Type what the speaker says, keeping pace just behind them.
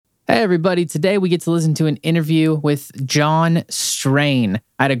Hey, everybody. Today we get to listen to an interview with Jon Strain.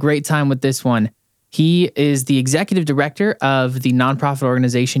 I had a great time with this one. He is the executive director of the nonprofit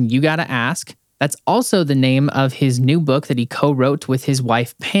organization You Gotta Ask. That's also the name of his new book that he co-wrote with his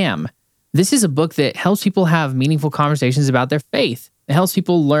wife, Pam. This is a book that helps people have meaningful conversations about their faith. It helps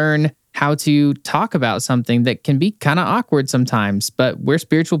people learn how to talk about something that can be kind of awkward sometimes, but we're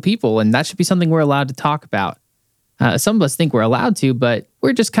spiritual people, and that should be something we're allowed to talk about. Some of us think we're allowed to, but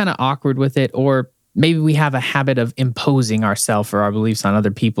we're just kind of awkward with it, or maybe we have a habit of imposing ourselves or our beliefs on other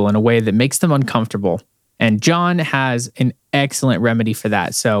people in a way that makes them uncomfortable. And Jon has an excellent remedy for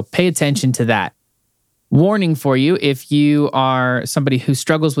that, so pay attention to that. Warning for you, if you are somebody who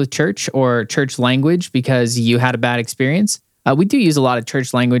struggles with church or church language because you had a bad experience, we do use a lot of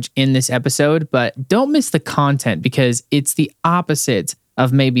church language in this episode, but don't miss the content because it's the opposite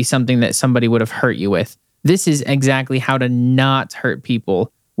of maybe something that somebody would have hurt you with. This is exactly how to not hurt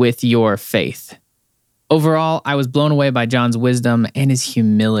people with your faith. Overall, I was blown away by Jon's wisdom and his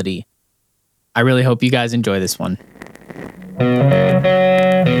humility. I really hope you guys enjoy this one.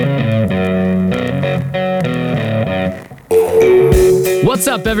 What's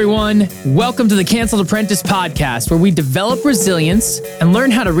up, everyone? Welcome to the Canceled Apprentice podcast, where we develop resilience and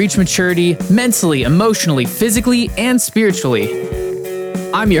learn how to reach maturity mentally, emotionally, physically, and spiritually.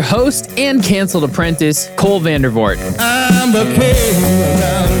 I'm your host and Canceled Apprentice, Cole Vandervoort. I'm the king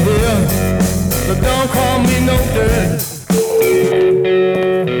around here, but don't call me no dirt.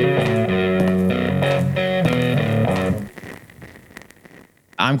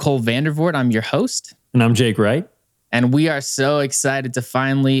 I'm Cole Vandervoort. I'm your host. And I'm Jake Wright. And we are so excited to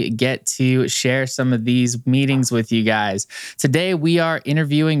finally get to share some of these meetings with you guys. Today, we are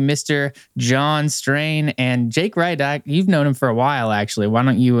interviewing Mr. Jon Strain and Jake Wright. You've known him for a while, actually. Why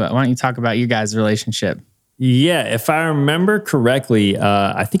don't you talk about you guys' relationship? Yeah, if I remember correctly,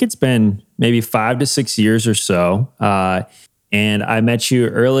 I think it's been maybe 5 to 6 years or so. And I met you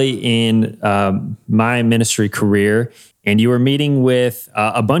early in my ministry career, and you were meeting with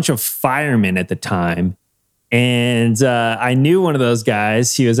a bunch of firemen at the time. And I knew one of those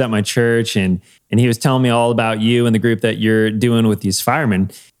guys. He was at my church, and he was telling me all about you and the group that you're doing with these firemen.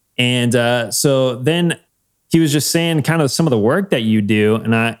 And so then he was just saying kind of some of the work that you do.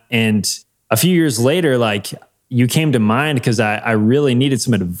 And a few years later, like, you came to mind because I really needed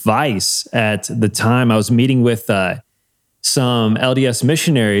some advice at the time. I was meeting with some LDS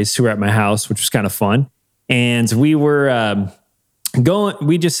missionaries who were at my house, which was kind of fun. And we were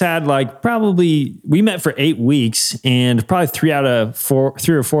we just had we met for 8 weeks, and probably 3 or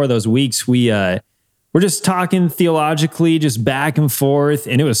 4 of those weeks, we're just talking theologically, just back and forth.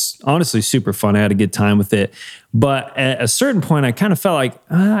 And it was honestly super fun. I had a good time with it. But at a certain point, I kind of felt like,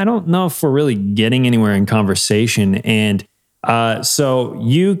 I don't know if we're really getting anywhere in conversation. And so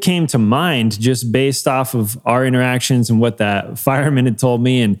you came to mind just based off of our interactions and what that fireman had told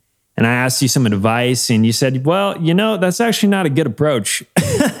me. And I asked you some advice, and you said, well, that's actually not a good approach.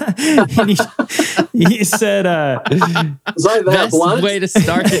 He said, best way to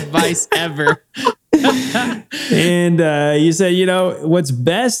start advice ever. And you said, what's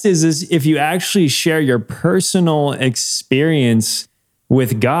best is if you actually share your personal experience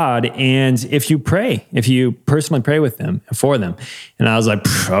with God, and if you personally pray with them, for them. And I was like,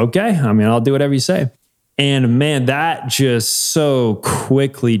 okay, I'll do whatever you say. And man, that just so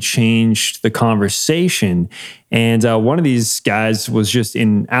quickly changed the conversation. And one of these guys was just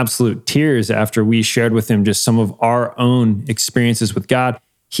in absolute tears after we shared with him just some of our own experiences with God.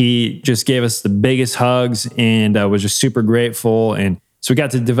 He just gave us the biggest hugs and was just super grateful. And so we got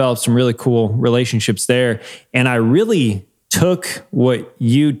to develop some really cool relationships there. And I really took what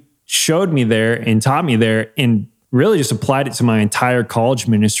you showed me there and taught me there and really just applied it to my entire college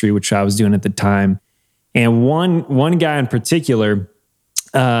ministry, which I was doing at the time. And one guy in particular,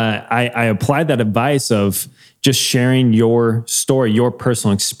 I applied that advice of just sharing your story, your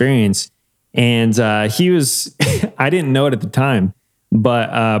personal experience. And he was, I didn't know it at the time,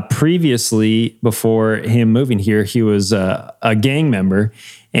 but previously, before him moving here, he was a gang member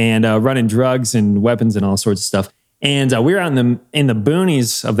and running drugs and weapons and all sorts of stuff. And we were out in the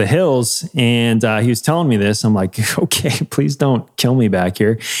boonies of the hills, and he was telling me this. I'm like, okay, please don't kill me back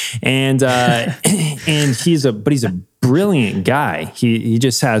here. And and he's a brilliant guy. He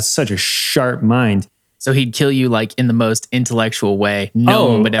just has such a sharp mind. So he'd kill you like in the most intellectual way. No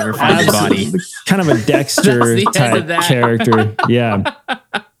one would ever find your body. Kind of a Dexter type character. Yeah.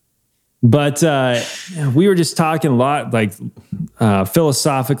 But we were just talking a lot, like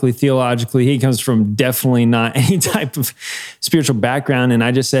philosophically, theologically. He comes from definitely not any type of spiritual background. And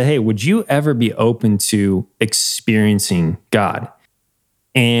I just said, hey, would you ever be open to experiencing God?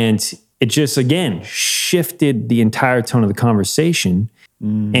 And it just, again, shifted the entire tone of the conversation.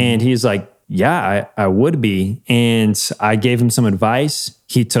 And he's like, yeah, I would be. And I gave him some advice.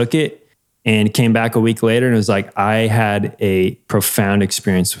 He took it and came back a week later and was like, I had a profound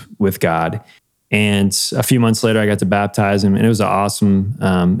experience with God. And a few months later, I got to baptize him, and it was an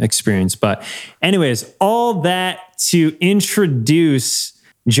awesome experience. But anyways, all that to introduce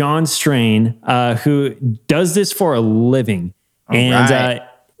Jon Strain, who does this for a living. And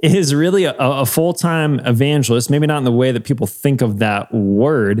is really a full-time evangelist, maybe not in the way that people think of that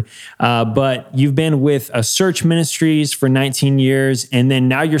word, but you've been with Search Ministries for 19 years, and then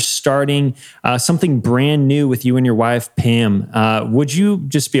now you're starting something brand new with you and your wife, Pam. Would you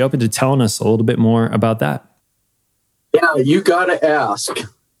just be open to telling us a little bit more about that? Yeah, you got to ask.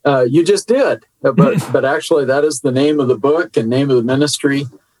 You just did, but actually that is the name of the book and name of the ministry.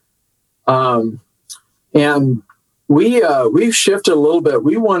 And we've shifted a little bit.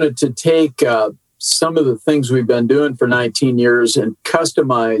 We wanted to take some of the things we've been doing for 19 years and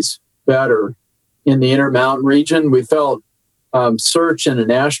customize better in the Intermountain region. We felt Search in a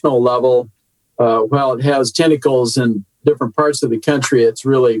national level, while it has tentacles in different parts of the country, it's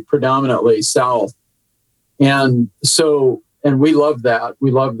really predominantly South. And we love that. We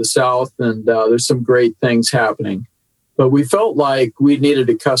love the South, and there's some great things happening. But we felt like we needed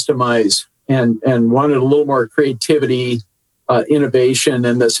to customize and wanted a little more creativity, innovation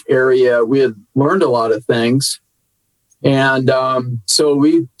in this area. We had learned a lot of things. And so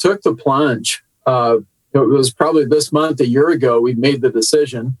we took the plunge. It was probably this month, a year ago, we made the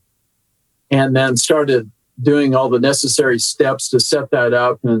decision and then started doing all the necessary steps to set that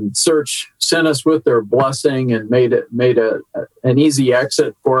up. And Search sent us with their blessing and made an easy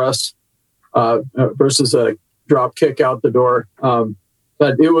exit for us versus a drop kick out the door.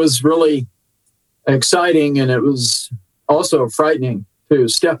 But it was really exciting, and it was also frightening to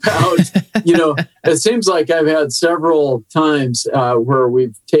step out. It seems like I've had several times where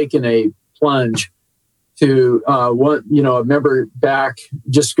we've taken a plunge to I remember back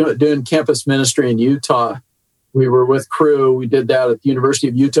just doing campus ministry in Utah. We were with Crew. We did that at the University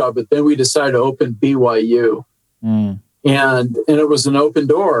of Utah, but then we decided to open BYU. And it was an open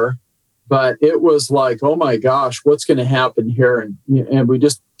door, but it was like, oh my gosh, what's going to happen here? And we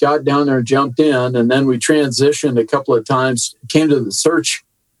just got down there and jumped in, and then we transitioned a couple of times, came to the Search,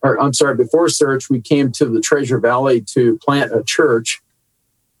 before Search, we came to the Treasure Valley to plant a church.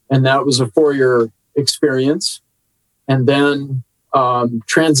 And that was a 4-year experience. And then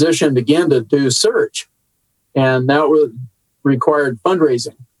transitioned again to do Search. And that required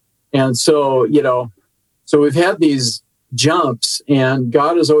fundraising. And so we've had these jumps, and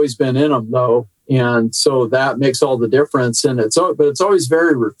God has always been in them, though. And so that makes all the difference. And it's always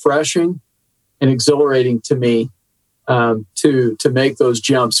very refreshing and exhilarating to me to make those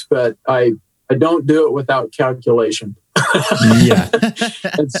jumps. But I don't do it without calculation. Yeah.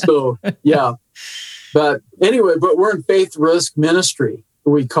 And so, yeah. But anyway, we're in faith risk ministry.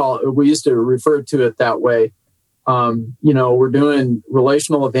 We used to refer to it that way. We're doing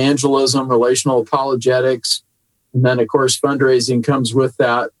relational evangelism, relational apologetics, and then of course fundraising comes with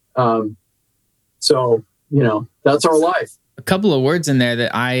that. So that's our life. A couple of words in there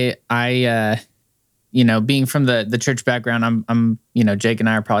that I being from the church background, I'm Jake and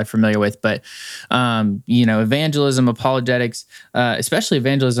I are probably familiar with, but evangelism, apologetics, especially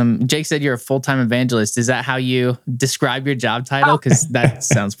evangelism. Jake said you're a full-time evangelist. Is that how you describe your job title? Because that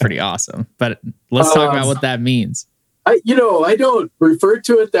sounds pretty awesome. But let's talk about what that means. I don't refer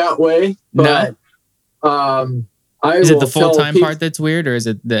to it that way, but is it the full-time part that's weird, or is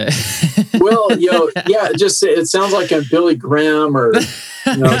it the? Well, it sounds like I'm Billy Graham or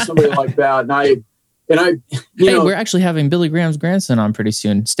somebody like that, we're actually having Billy Graham's grandson on pretty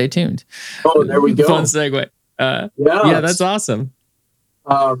soon. Stay tuned. Oh, there we go. Fun segue. Yeah, that's awesome.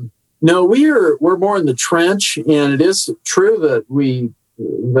 No, we're more in the trench, and it is true that we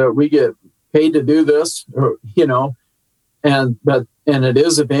get paid to do this, and it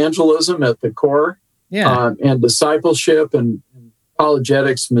is evangelism at the core, and discipleship and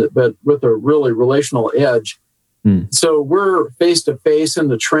apologetics, but with a really relational edge. So we're face to face in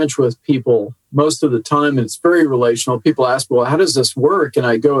the trench with people most of the time, and it's very relational. People ask, well, how does this work? And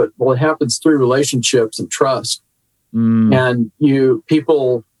I go, well, it happens through relationships and trust. And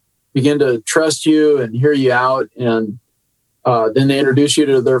people begin to trust you and hear you out, and then they introduce you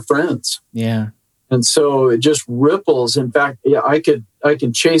to their friends. Yeah. And so it just ripples. In fact, I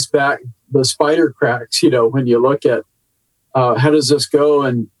can chase back the spider cracks, when you look at how does this go?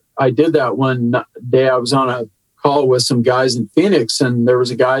 And I did that one day. I was on a call with some guys in Phoenix, and there was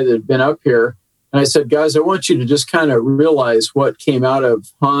a guy that had been up here, And I said, guys, I want you to just kind of realize what came out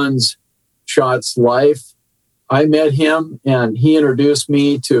of Hans Schott's life. I met him and he introduced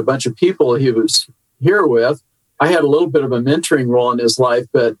me to a bunch of people he was here with. I had a little bit of a mentoring role in his life,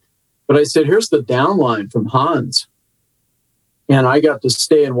 but I said, here's the downline from Hans. And I got to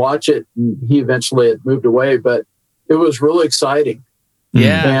stay and watch it. And he eventually had moved away, but it was really exciting.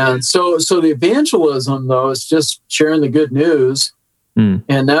 Yeah. And so the evangelism, though, is just sharing the good news.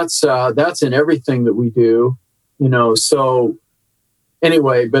 And that's in everything that we do, so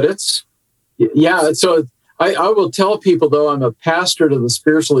anyway, but so I will tell people, though, I'm a pastor to the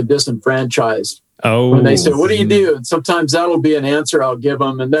spiritually disenfranchised. Oh, when they say, what do you do? And sometimes that'll be an answer I'll give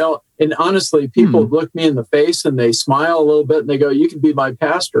them. And honestly, people look me in the face and they smile a little bit and they go, you can be my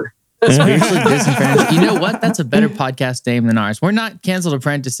pastor. Spiritually disenfranchised. You know what? That's a better podcast name than ours. We're not Canceled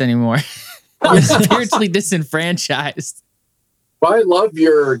Apprentice anymore. We're spiritually disenfranchised. Well, I love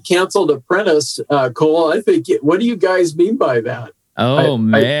your Canceled Apprentice, Cole. I think, what do you guys mean by that? Oh,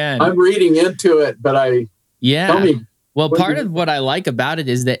 man. I'm reading into it, but tell me. Well, part of what I like about it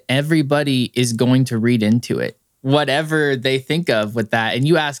is that everybody is going to read into it, whatever they think of with that. And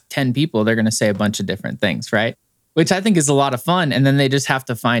you ask 10 people, they're going to say a bunch of different things, right? Which I think is a lot of fun. And then they just have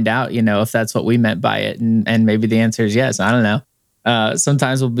to find out, if that's what we meant by it. And maybe the answer is yes. I don't know.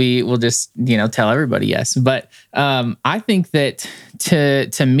 Sometimes we'll just, tell everybody yes. But I think that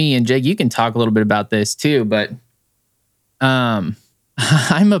to me, and Jake, you can talk a little bit about this too, but I'm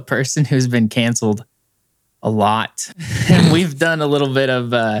a person who's been canceled a lot. And we've done a little bit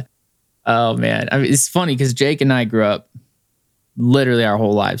of, oh man. I mean, it's funny because Jake and I grew up literally our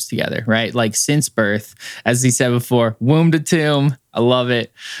whole lives together, right? Like since birth, as he said before, womb to tomb. I love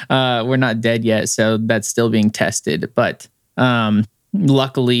it. We're not dead yet, so that's still being tested. But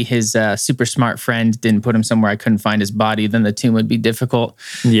luckily, his super smart friend didn't put him somewhere I couldn't find his body. Then the tomb would be difficult.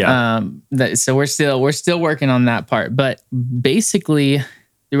 Yeah. So we're still working on that part. But basically,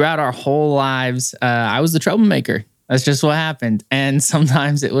 throughout our whole lives, I was the troublemaker. That's just what happened. And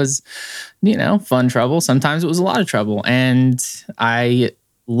sometimes it was, fun trouble. Sometimes it was a lot of trouble. And I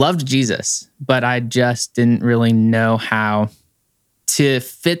loved Jesus, but I just didn't really know how to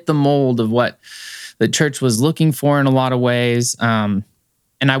fit the mold of what the church was looking for in a lot of ways.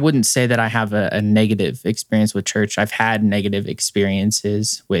 And I wouldn't say that I have a negative experience with church. I've had negative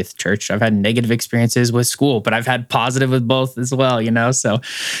experiences with church. I've had negative experiences with school, but I've had positive with both as well, So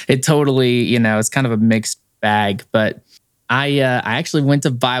it totally, it's kind of a mixed bag. But I actually went to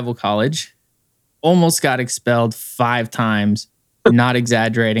Bible college, almost got expelled 5 times, not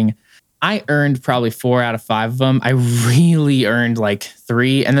exaggerating. I earned probably 4 out of 5 of them. I really earned like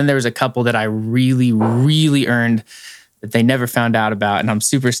 3. And then there was a couple that I really, really earned that they never found out about, and I'm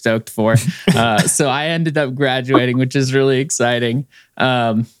super stoked for. So I ended up graduating, which is really exciting.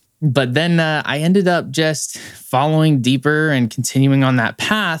 But then I ended up just following deeper and continuing on that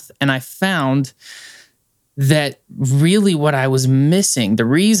path. And I found that really what I was missing, the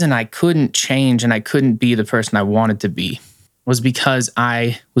reason I couldn't change and I couldn't be the person I wanted to be, was because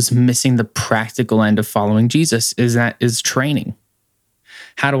I was missing the practical end of following Jesus, is training.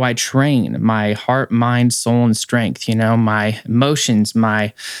 How do I train my heart, mind, soul, and strength? My emotions,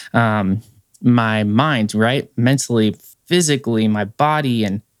 my mind, right? Mentally, physically, my body,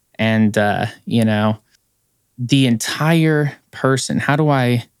 and the entire person. How do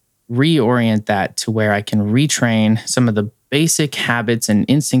I reorient that to where I can retrain some of the basic habits and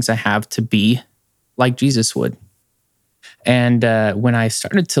instincts I have to be like Jesus would? And when I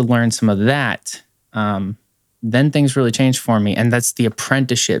started to learn some of that, then things really changed for me. And that's the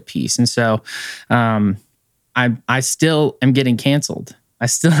apprenticeship piece. And so I still am getting canceled. I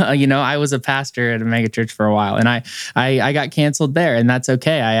still, I was a pastor at a mega church for a while, and I got canceled there, and that's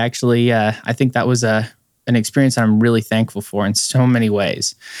okay. I actually, I think that was an experience that I'm really thankful for in so many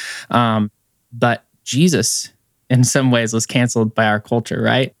ways. But Jesus, in some ways, was canceled by our culture,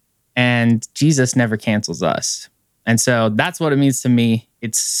 right? And Jesus never cancels us. And so that's what it means to me.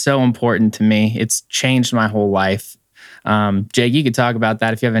 It's so important to me. It's changed my whole life. Jake, you could talk about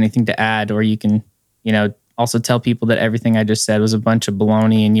that if you have anything to add, or you can, also tell people that everything I just said was a bunch of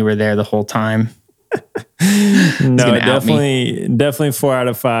baloney and you were there the whole time. No, definitely 4 out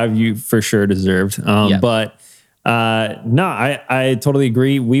of 5 you for sure deserved. Yep. But no, I totally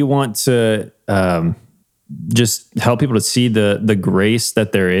agree. We want to just help people to see the grace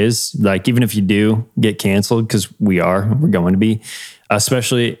that there is. Like, even if you do get canceled, because we're going to be,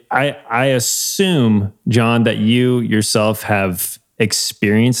 especially, I assume, Jon, that you yourself have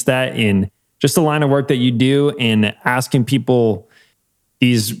experienced that in just the line of work that you do, and asking people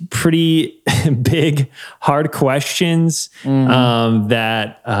these pretty big, hard questions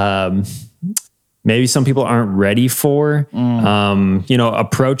that maybe some people aren't ready for,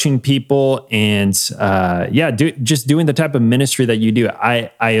 approaching people and, just doing the type of ministry that you do.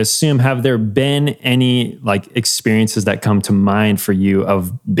 I assume, have there been any like experiences that come to mind for you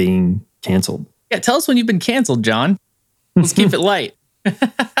of being canceled? Yeah. Tell us when you've been canceled, John. Let's keep it light.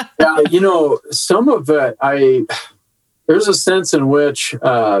 Yeah. Some of it, there's a sense in which,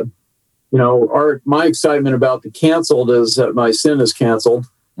 my excitement about the canceled is that my sin is canceled.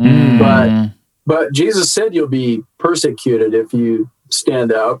 But Jesus said you'll be persecuted if you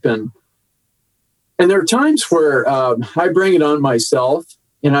stand up. And there are times where I bring it on myself,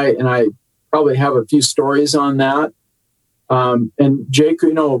 and I probably have a few stories on that. And Jake,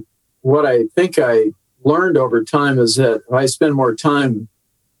 what I think I learned over time is that if I spend more time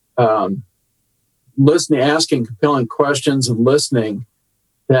listening, asking compelling questions and listening,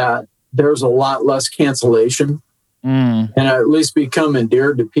 that there's a lot less cancellation. And I at least become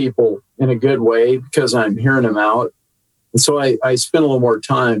endeared to people in a good way because I'm hearing them out. And so I spend a little more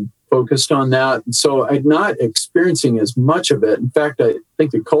time focused on that. And so I'm not experiencing as much of it. In fact, I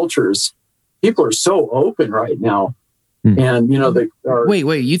think people are so open right now. And,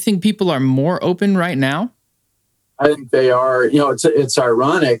 wait, you think people are more open right now? I think they are. It's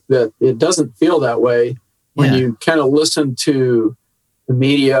ironic that it doesn't feel that way when you kind of listen to the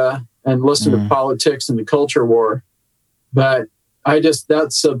media and listen to politics and the culture war. But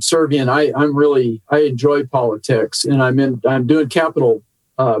that's subservient. I enjoy politics, and I'm doing capital,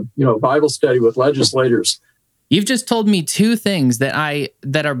 Bible study with legislators. You've just told me two things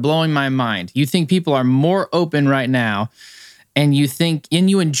that are blowing my mind. You think people are more open right now, and you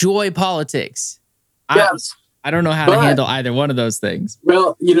enjoy politics. Yes. I don't know how to handle either one of those things.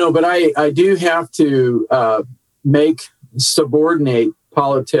 Well, but I do have to subordinate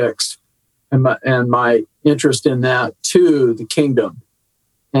politics and my interest in that to the kingdom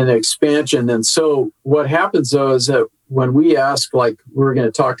and the expansion. And so what happens, though, is that when we ask, like we're going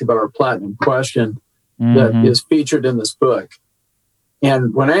to talk about our platinum question that is featured in this book,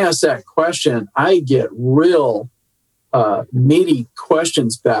 and when I ask that question, I get real meaty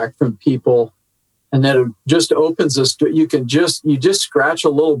questions back from people. And then it just opens us to, you just scratch a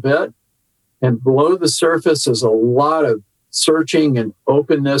little bit, and below the surface is a lot of searching and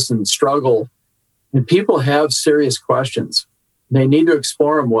openness and struggle. And people have serious questions. They need to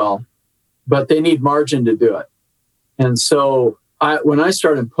explore them well, but they need margin to do it. And so when I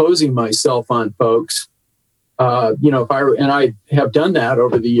start imposing myself on folks, I have done that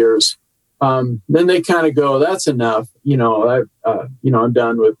over the years, then they kind of go, that's enough. I'm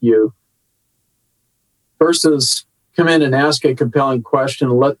done with you. Versus come in and ask a compelling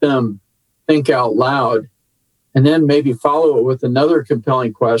question, let them think out loud, and then maybe follow it with another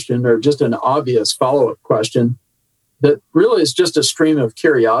compelling question or just an obvious follow-up question that really is just a stream of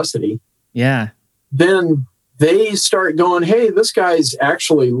curiosity. Yeah. Then they start going, hey, this guy's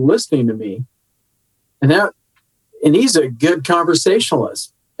actually listening to me. And he's a good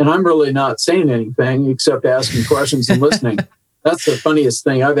conversationalist. And I'm really not saying anything except asking questions and listening. That's the funniest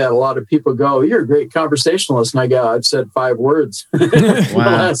thing. I've had a lot of people go, you're a great conversationalist. And I've said 5 words in the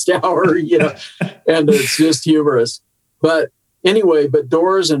last hour, and it's just humorous. But anyway,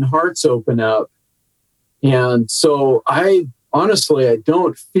 doors and hearts open up. And so I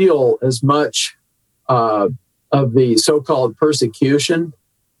don't feel as much of the so-called persecution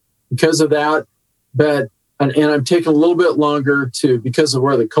because of that. And I'm taking a little bit longer because of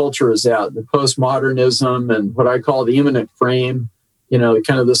where the culture is at, the postmodernism and what I call the immanent frame,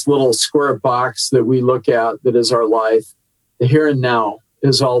 kind of this little square box that we look at that is our life. The here and now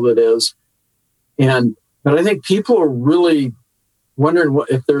is all that is. But I think people are really wondering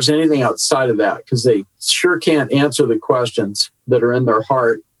if there's anything outside of that, because they sure can't answer the questions that are in their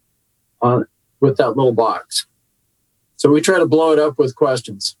heart with that little box. So we try to blow it up with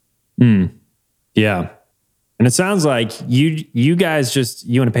questions. Yeah. And it sounds like you guys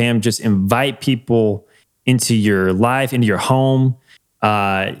you and Pam just invite people into your life, into your home,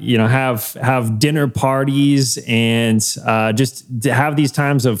 have dinner parties and just have these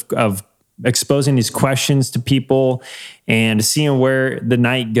times of exposing these questions to people and seeing where the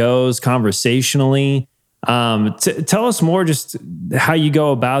night goes conversationally. Tell us more just how you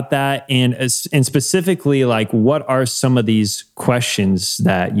go about that, and specifically, like, what are some of these questions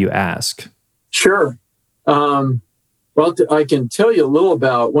that you ask? Sure. Well, I can tell you a little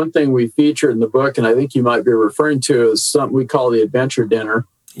about one thing we featured in the book, and I think you might be referring to is something we call the adventure dinner.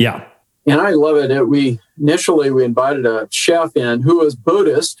 Yeah. And I love it. We invited a chef in who was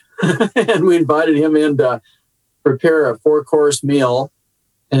Buddhist, and we invited him in to prepare a 4-course meal.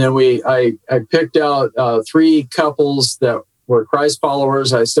 And then I picked out 3 couples that we're Christ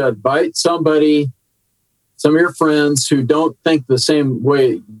followers. I said, invite somebody, some of your friends who don't think the same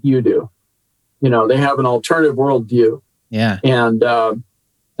way you do. You know, they have an alternative worldview. Yeah. And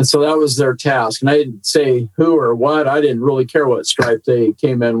so that was their task. And I didn't say who or what. I didn't really care what stripe they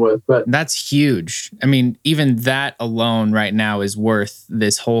came in with. But that's huge. I mean, even that alone right now is worth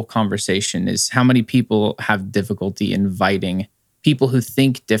this whole conversation, is how many people have difficulty inviting people who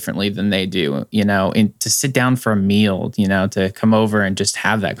think differently than they do, you know, and to sit down for a meal, you know, to come over and just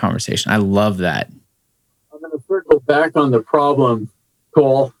have that conversation. I love that. I'm going to circle back on the problem,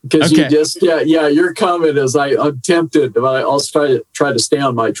 Cole, because Okay. you just, your comment is I'm tempted, but I'll try to stay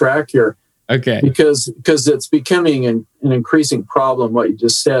on my track here. Okay. Because it's becoming an increasing problem, what you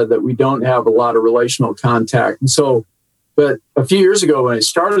just said, that we don't have a lot of relational contact. And so, but a few years ago when I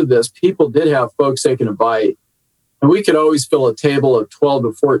started this, people did have folks they can invite, and we could always fill a table of 12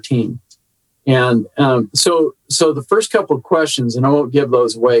 to 14. And so the first couple of questions, and I won't give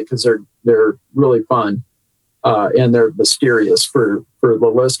those away because they're really fun. And they're mysterious for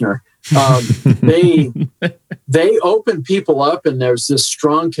the listener. They open people up, and there's this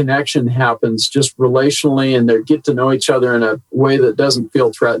strong connection happens just relationally, and they get to know each other in a way that doesn't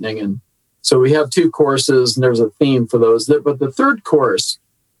feel threatening. And so we have 2 courses, and there's a theme for those. But the third course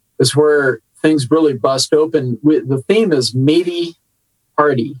is where things really bust open. The theme is meaty,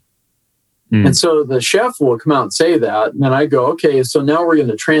 hearty. And so the chef will come out and say that, and then I go, okay, so now we're going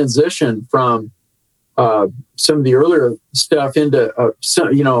to transition from some of the earlier stuff into,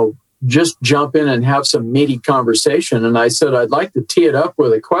 just jump in and have some meaty conversation. And I said, I'd like to tee it up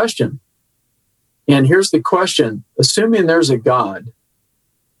with a question. And here's the question. Assuming there's a God,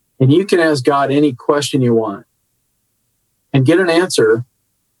 and you can ask God any question you want and get an answer,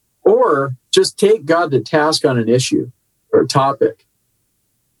 or just take God to task on an issue or a topic.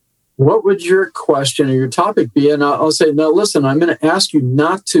 What would your question or your topic be? And I'll say, no, listen, I'm going to ask you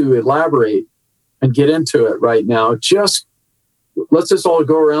not to elaborate and get into it right now. Let's just all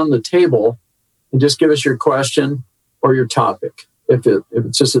go around the table and just give us your question or your topic, if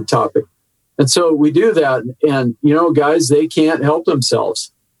it's just a topic. And so we do that. And, guys, they can't help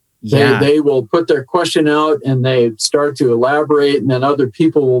themselves. Yeah. They will put their question out and they start to elaborate, and then other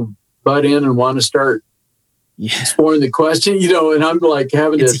people will butt in and want to start exploring the question, and I'm like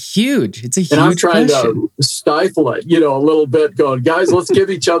It's huge. It's a huge and I'm trying question. to stifle it, a little bit, going, guys, let's give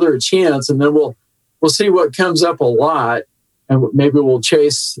each other a chance, and then we'll see what comes up a lot, and maybe we'll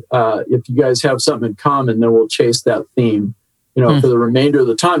chase, if you guys have something in common, then we'll chase that theme, for the remainder of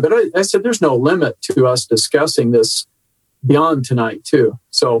the time. But I said, there's no limit to us discussing this beyond tonight too.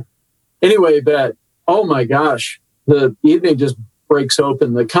 So anyway, but oh my gosh, the evening just breaks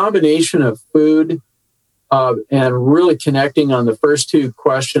open. The combination of food and really connecting on the first 2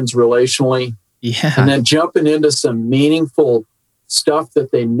 questions relationally, and then jumping into some meaningful stuff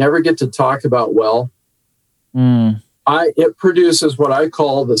that they never get to talk about well. It produces what I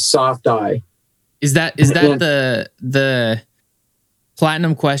call the soft eye. Is that the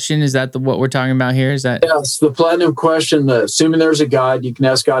platinum question? Is that what we're talking about here? Is that? Yes, the platinum question. Assuming there's a God, you can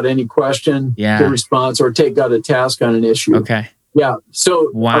ask God any question, get a response, or take God to task on an issue. Okay. Yeah.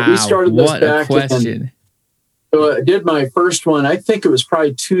 So we started this what back. A question. So I did my first one. I think it was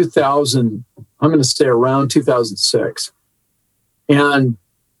probably 2000. I'm going to say around 2006.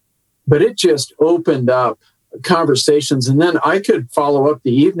 But it just opened up conversations. And then I could follow up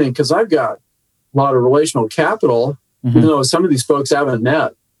the evening because I've got a lot of relational capital, even though some of these folks haven't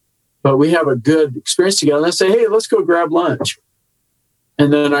met. But we have a good experience together. And I say, hey, let's go grab lunch.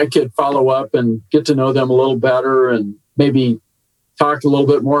 And then I could follow up and get to know them a little better and maybe talk a little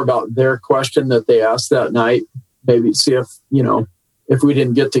bit more about their question that they asked that night. Maybe see if we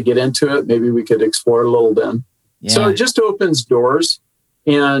didn't get into it, maybe we could explore it a little then. Yeah. So it just opens doors,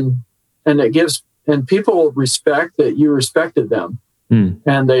 and it gives, and people respect that you respected them,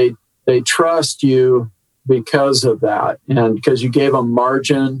 and they trust you because of that, and because you gave them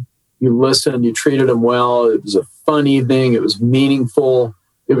margin, you listened, you treated them well. It was a fun evening. It was meaningful.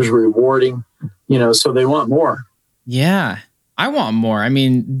 It was rewarding. So they want more. Yeah. I want more. I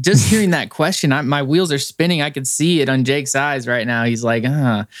mean, just hearing that question, my wheels are spinning. I could see it on Jake's eyes right now. He's like,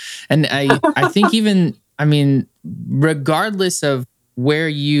 And I think regardless of where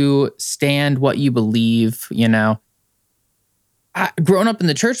you stand, what you believe, growing up in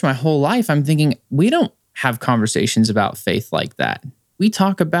the church my whole life, I'm thinking we don't have conversations about faith like that. We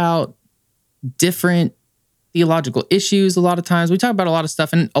talk about different theological issues a lot of times. We talk about a lot of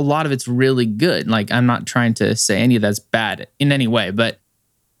stuff, and a lot of it's really good. Like, I'm not trying to say any of that's bad in any way, but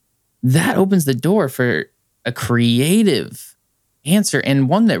that opens the door for a creative answer, and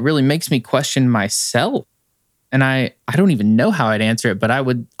one that really makes me question myself. and I don't even know how I'd answer it, but I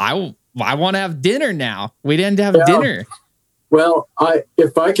want to have dinner now. We didn't have dinner. Well,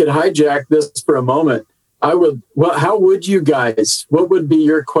 if I could hijack this for a moment, I would. Well, how would you guys? What would be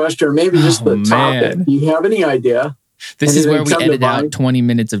your question, or maybe just the topic? Do you have any idea? This is where we edit out 20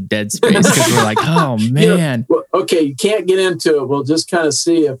 minutes of dead space because we're like, oh man. Okay, you can't get into it. We'll just kind of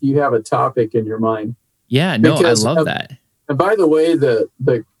see if you have a topic in your mind. Yeah, no, because, I love that. And by the way,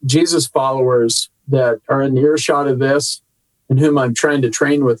 the Jesus followers that are in the earshot of this and whom I'm trying to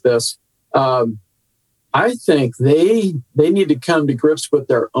train with this, I think they need to come to grips with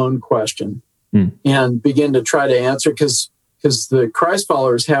their own question and begin to try to answer, because the Christ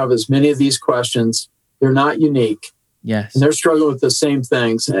followers have as many of these questions. They're not unique. Yes. And they're struggling with the same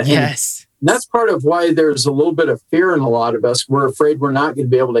things. Yes. And that's part of why there's a little bit of fear in a lot of us. We're afraid we're not going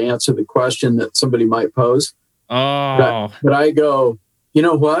to be able to answer the question that somebody might pose. Oh. But I go, you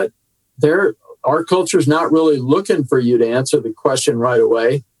know what? Our culture's not really looking for you to answer the question right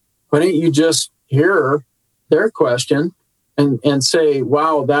away. Why don't you just hear their question and say,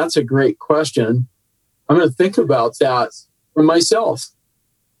 wow, that's a great question. I'm going to think about that for myself.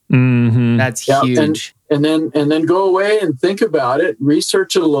 Mm-hmm. That's huge. And then go away and think about it,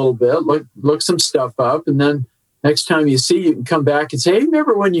 research it a little bit, look some stuff up, and then next time you see, you can come back and say, hey,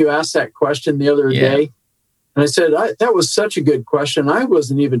 remember when you asked that question the other day? And I said, that was such a good question. I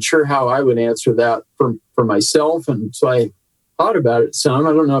wasn't even sure how I would answer that for myself. And so I thought about it some.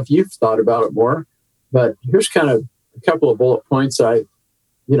 I don't know if you've thought about it more, but here's kind of a couple of bullet points I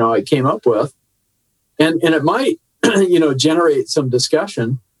came up with. And it might, generate some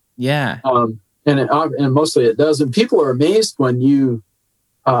discussion. Yeah. And mostly it does. And people are amazed when you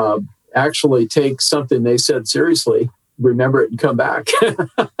actually take something they said seriously, remember it, and come back.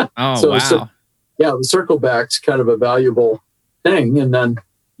 Oh, wow. The circle back's kind of a valuable thing. And then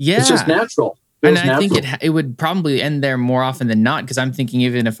it's just natural. And I think it would probably end there more often than not, because I'm thinking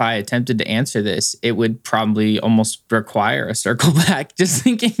even if I attempted to answer this, it would probably almost require a circle back. Just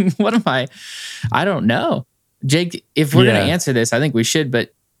thinking, I don't know. Jake, if we're going to answer this, I think we should,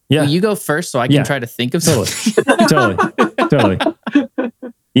 but will you go first so I can try to think of something? Totally.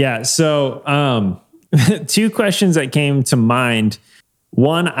 Yeah. So, two questions that came to mind.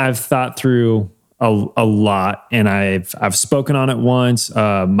 One, I've thought through a lot, and I've spoken on it once.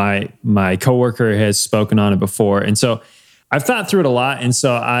 My coworker has spoken on it before, and so I've thought through it a lot. And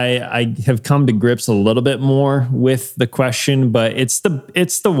so I have come to grips a little bit more with the question. But it's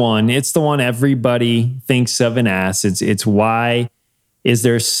the one everybody thinks of and asks. It's why is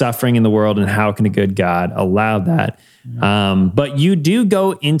there suffering in the world, and how can a good God allow that? But you do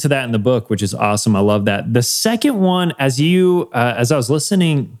go into that in the book, which is awesome. I love that. The second one, as I was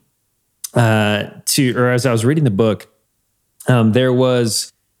listening as I was reading the book, there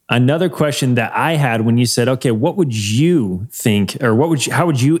was another question that I had when you said, okay, what would you think, or how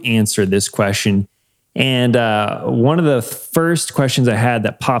would you answer this question? And one of the first questions I had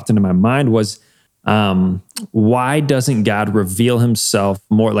that popped into my mind was, why doesn't God reveal himself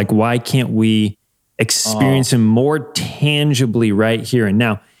more? Like, why can't we experience him more tangibly right here and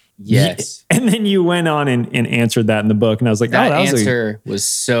now? Yes. And then you went on and answered that in the book. And I was like, that answer was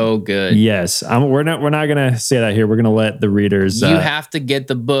so good. Yes. We're not going to say that here. We're going to let the readers. You have to get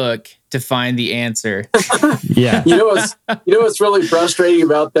the book to find the answer. Yeah. You know what's really frustrating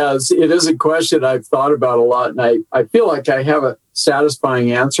about that is it is a question I've thought about a lot. And I feel like I have a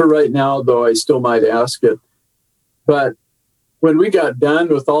satisfying answer right now, though I still might ask it. But when we got done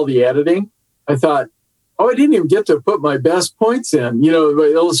with all the editing, I thought, I didn't even get to put my best points in,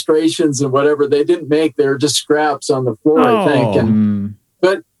 my illustrations and whatever they didn't make. They were just scraps on the floor, I think.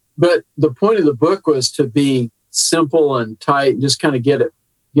 But the point of the book was to be simple and tight and just kind of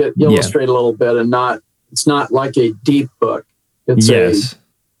illustrate a little bit, and it's not like a deep book.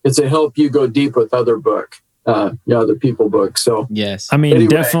 It's a help you go deep with other other people books. So yes, I mean,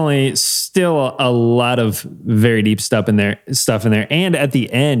 definitely still a lot of very deep stuff in there. And at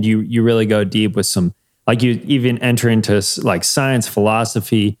the end, you really go deep with some, like you even enter into like science,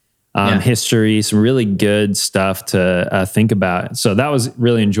 philosophy, history, some really good stuff to think about. So that was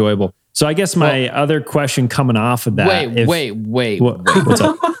really enjoyable. So I guess my other question coming off of that. Wait. What's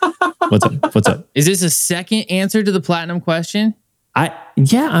up? What's up? Is this a second answer to the platinum question?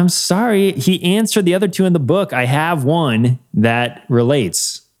 I'm sorry. He answered the other two in the book. I have one that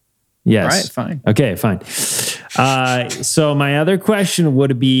relates. Yes. All right, fine. Okay, fine. So my other question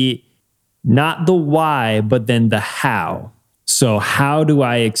would be not the why, but then the how. So how do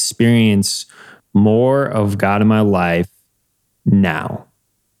I experience more of God in my life now?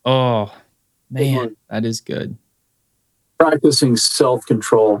 Oh, man, that is good. Practicing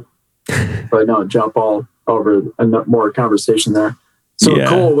self-control so I don't jump all over more conversation there. So Yeah.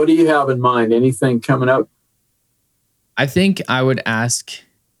 Cole, what do you have in mind? Anything coming up? I think I would ask,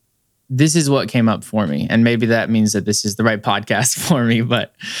 this is what came up for me. And maybe that means that this is the right podcast for me.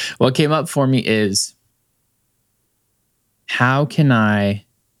 But what came up for me is, how can I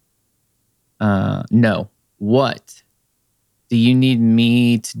know, what do you need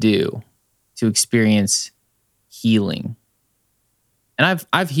me to do to experience healing? And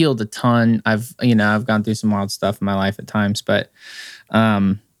I've healed a ton. I've gone through some wild stuff in my life at times, but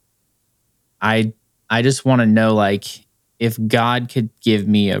I just want to know, like, if God could give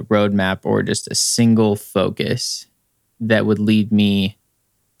me a roadmap or just a single focus that would lead me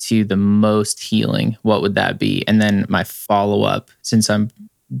to the most healing, what would that be? And then my follow-up, since I'm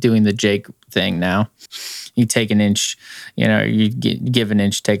doing the Jake thing now, you take an inch, you give an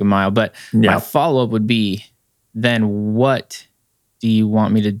inch, take a mile. But my follow-up would be, then what do you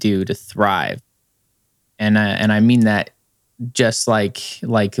want me to do to thrive? And I mean that just like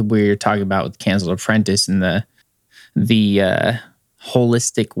we're talking about with Canceled Apprentice and the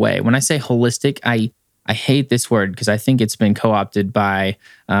holistic way. When I say holistic, I hate this word because I think it's been co-opted by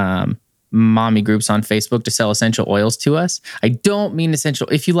mommy groups on Facebook to sell essential oils to us. I don't mean essential.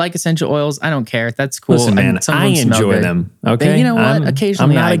 If you like essential oils, I don't care. That's cool. Listen, man, I enjoy them. Okay, but you know what?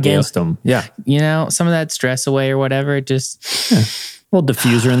 Occasionally, I'm not against them. Yeah, some of that stress away or whatever. It just little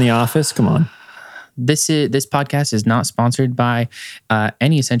diffuser in the office. Come on. This podcast is not sponsored by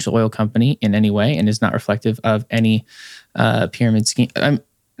any essential oil company in any way, and is not reflective of any pyramid scheme. I'm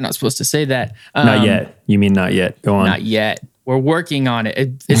not supposed to say that. Not yet. You mean not yet? Go on. Not yet. We're working on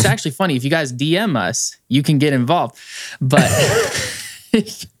it. It's actually funny. If you guys DM us, you can get involved. But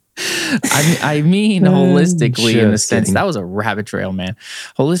I mean holistically, in the sense, that was a rabbit trail, man.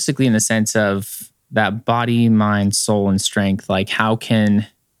 Holistically, in the sense of that body, mind, soul, and strength. Like, how can,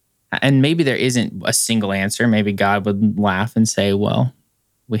 and maybe there isn't a single answer. Maybe God would laugh and say, well,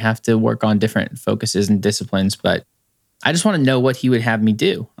 we have to work on different focuses and disciplines. But I just want to know what he would have me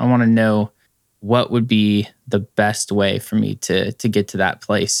do. I want to know what would be the best way for me to get to that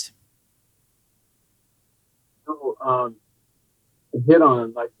place. So, hit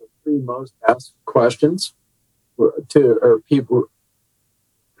on like the three most asked questions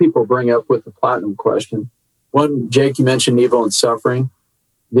people bring up with the platinum question. One, Jake, you mentioned evil and suffering.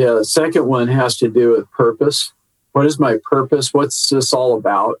 The second one has to do with purpose. What is my purpose? What's this all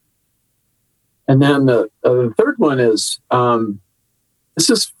about? And then the third one is, this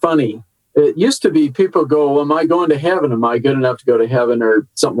is funny. It used to be people go, well, am I going to heaven? Am I good enough to go to heaven, or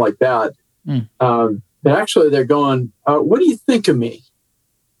something like that? But actually they're going, what do you think of me?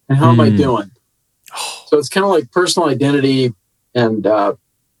 And how am I doing? So it's kind of like personal identity and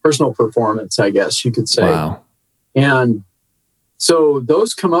personal performance, I guess you could say. Wow. And so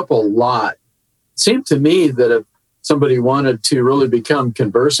those come up a lot. It seemed to me that if somebody wanted to really become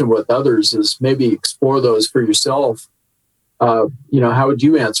conversant with others, is maybe explore those for yourself. How would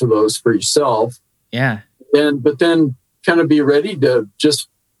you answer those for yourself? Yeah. But then kind of be ready to just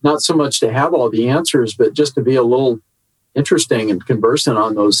not so much to have all the answers, but just to be a little interesting and conversant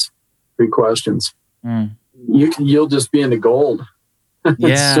on those three questions. You'll just be into gold.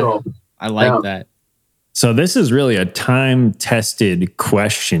 Yeah. So, I like that. So this is really a time-tested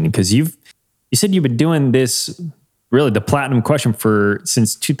question, because you said you've been doing this, really the platinum question,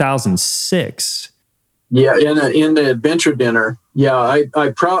 since 2006. Yeah, in the adventure dinner. Yeah,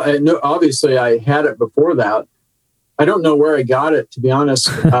 I know, obviously I had it before that. I don't know where I got it, to be honest.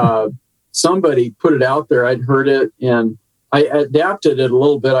 Somebody put it out there. I'd heard it, and I adapted it a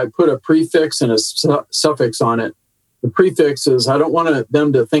little bit. I put a prefix and a suffix on it. The prefix is, I don't want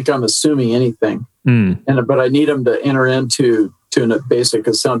them to think I'm assuming anything, but I need them to enter into a basic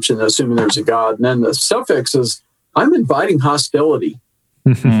assumption, assuming there's a God. And then the suffix is, I'm inviting hostility.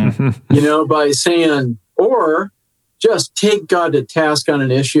 By saying, or just take God to task on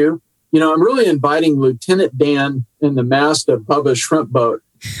an issue. I'm really inviting Lieutenant Dan in the mast of Bubba's shrimp boat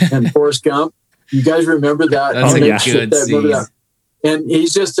and Forrest Gump. You guys remember that? That's a good scene. And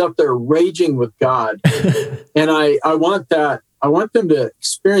he's just up there raging with God. And I want that. I want them to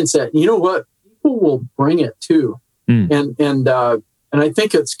experience that. And you know what? People will bring it too. And I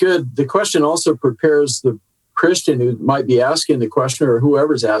think it's good. The question also prepares the Christian who might be asking the question, or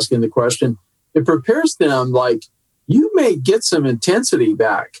whoever's asking the question. It prepares them, like, you may get some intensity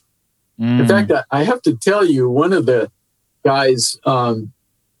back. In fact, I have to tell you, one of the guys,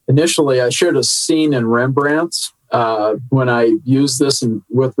 initially I shared a scene in Rembrandt's when I used this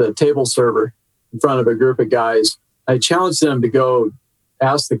with the table server in front of a group of guys. I challenged them to go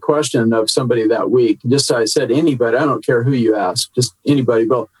ask the question of somebody that week. Just I said, anybody, I don't care who you ask, just anybody.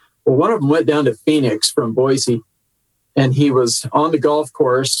 But Well, one of them went down to Phoenix from Boise, and he was on the golf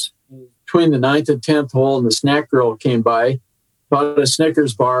course between the 9th and 10th hole, and the snack girl came by, bought a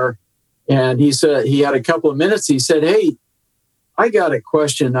Snickers bar, and he said he had a couple of minutes. He said, "Hey, I got a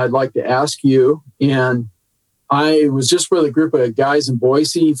question I'd like to ask you." And I was just with a group of guys in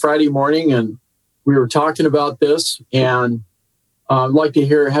Boise Friday morning, and we were talking about this, and I'd like to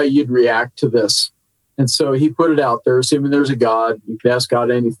hear how you'd react to this. And so he put it out there, assuming there's a God, you can ask God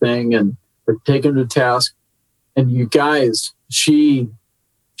anything and or take him to task. And you guys, she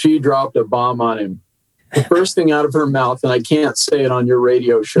dropped a bomb on him. The first thing out of her mouth, and I can't say it on your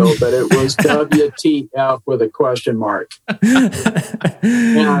radio show, but it was WTF with a question mark.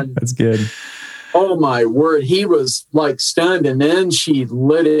 And that's good. Oh my word, he was like stunned, and then she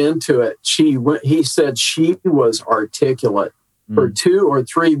lit into it. He said she was articulate for 2 or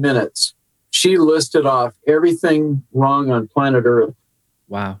 3 minutes. She listed off everything wrong on planet Earth.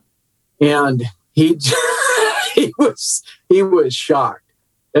 Wow. And he was shocked.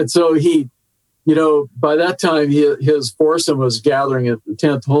 And so he, by that time his foursome was gathering at the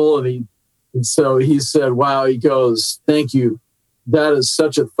 10th hole, and so he said, "Wow," he goes, "Thank you. That is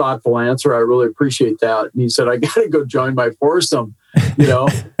such a thoughtful answer. I really appreciate that." And he said, "I got to go join my foursome,"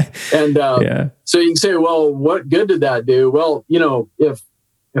 And so you can say, well, what good did that do? Well,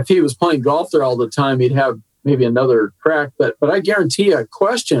 if he was playing golf there all the time, he'd have maybe another crack. But I guarantee you, a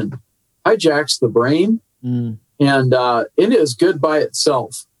question hijacks the brain, and it is good by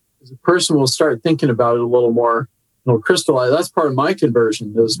itself. A person will start thinking about it a little more. It'll crystallize. That's part of my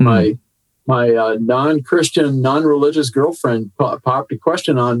conversion. Is my non-Christian, non-religious girlfriend popped a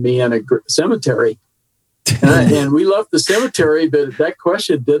question on me in a cemetery. And we left the cemetery, but that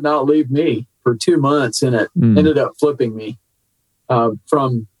question did not leave me for 2 months, and it ended up flipping me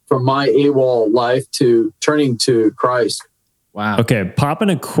from my AWOL life to turning to Christ. Wow. Okay, popping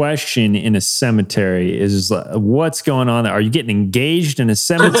a question in a cemetery is what's going on there? Are you getting engaged in a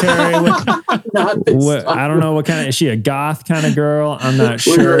cemetery? I don't know what kind of, is she a goth kind of girl? I'm not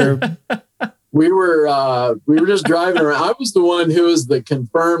sure. We were just driving around. I was the one who was the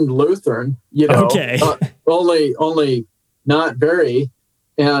confirmed Lutheran, Okay. Only not very.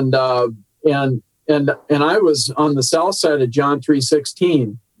 And I was on the south side of John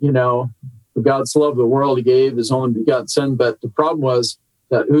 3:16, for God so loved the world, he gave his only begotten son. But the problem was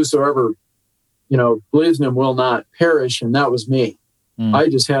that whosoever, believes in him will not perish. And that was me. I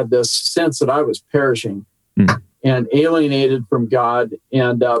just had this sense that I was perishing and alienated from God.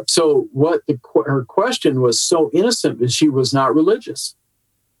 And so her question was so innocent, but she was not religious.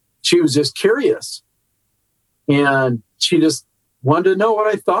 She was just curious. And she just wanted to know what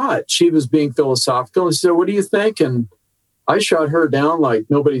I thought. She was being philosophical. And she said, "What do you think?" And I shot her down like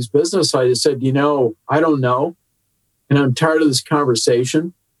nobody's business. I just said, I don't know. And I'm tired of this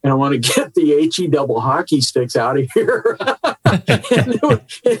conversation. And I want to get the HE double hockey sticks out of here. And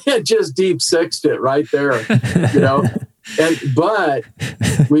it just deep sixed it right there, But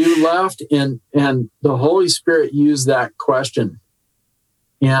we left, and the Holy Spirit used that question.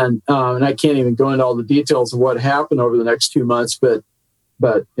 And I can't even go into all the details of what happened over the next 2 months, but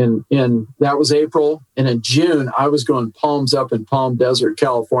in that was April, and in June I was going palms up in Palm Desert,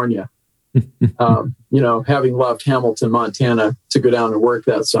 California. Having left Hamilton, Montana to go down and work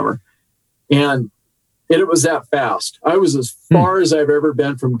that summer, and it was that fast. I was as far as I've ever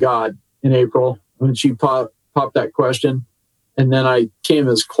been from God in April when she popped that question, and then I came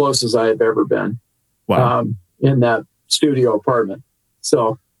as close as I have ever been. Wow. In that studio apartment.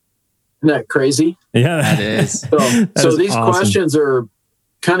 So isn't that crazy? Yeah, that is. So these awesome questions are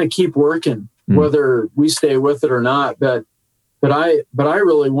kind of keep working, whether we stay with it or not. But I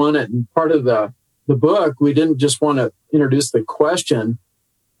really want it. And part of the book, we didn't just want to introduce the question,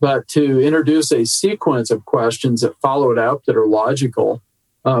 but to introduce a sequence of questions that follow it up that are logical.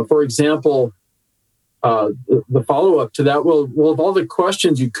 For example, the follow-up to that, well, of all the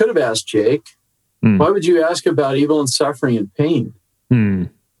questions you could have asked Jake, why would you ask about evil and suffering and pain?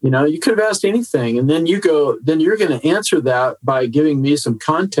 You could have asked anything. And then you're going to answer that by giving me some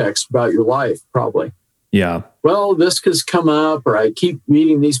context about your life, probably. Yeah. Well, this has come up, or I keep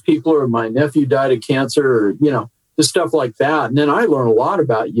meeting these people, or my nephew died of cancer, or, just stuff like that. And then I learn a lot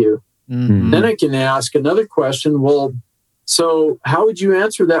about you. Then I can ask another question. Well, so how would you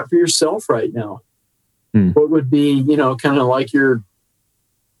answer that for yourself right now? What would be, kind of like your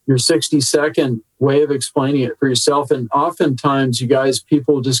 60-second way of explaining it for yourself? And oftentimes, you guys,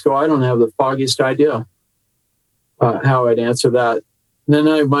 people just go, I don't have the foggiest idea how I'd answer that. And then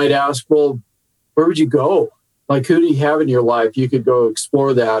I might ask, well, where would you go? Like, who do you have in your life? You could go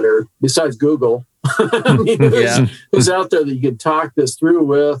explore that, or besides Google, I mean, who's out there that you could talk this through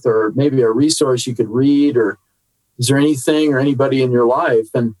with, or maybe a resource you could read, or is there anything or anybody in your life?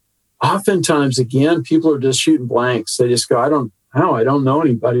 And oftentimes, again, people are just shooting blanks. They just go, I don't know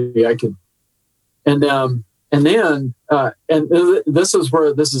anybody I could. And then this is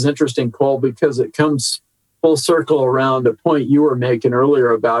where this is interesting, Cole, because it comes full circle around a point you were making earlier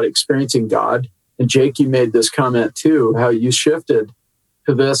about experiencing God. And Jake, you made this comment too, how you shifted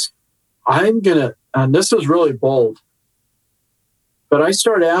to this. And this is really bold, but I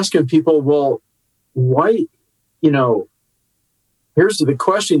started asking people, well, why, here's the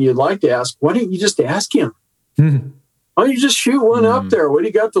question you'd like to ask. Why don't you just ask him? Why don't you just shoot one up there? What do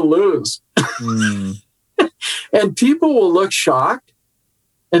you got to lose? And people will look shocked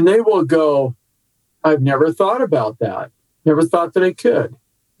and they will go, I've never thought about that. Never thought that I could.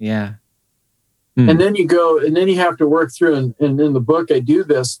 Yeah. And then you go, and then you have to work through, and in the book I do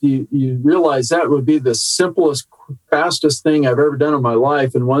this, you realize that would be the simplest, fastest thing I've ever done in my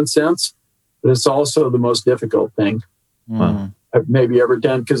life in one sense, but it's also the most difficult thing I've maybe ever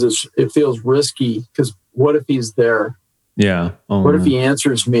done, because it feels risky, because what if he's there? Yeah. What if he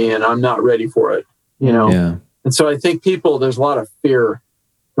answers me and I'm not ready for it? Yeah. And so I think there's a lot of fear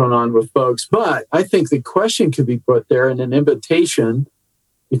going on with folks, but I think the question could be put there in an invitation,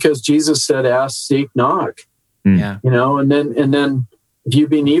 because Jesus said, ask, seek, knock. Yeah. And then if you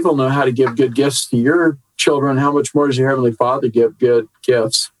being evil know how to give good gifts to your children, how much more does your Heavenly Father give good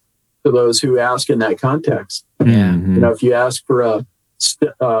gifts to those who ask in that context? Yeah. If you ask for a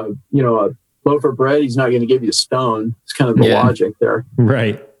loaf of bread, he's not going to give you a stone. It's kind of the logic there.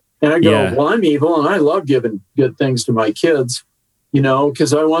 Right. And I go, well, I'm evil and I love giving good things to my kids,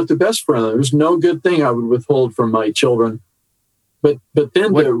 because I want the best for them. There's no good thing I would withhold from my children. But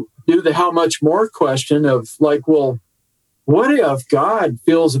then to do the how much more question of like, well, what if God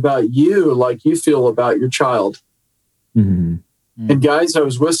feels about you like you feel about your child? And guys, I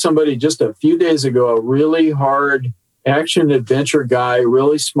was with somebody just a few days ago, a really hard action adventure guy,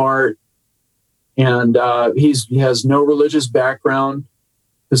 really smart. And he has no religious background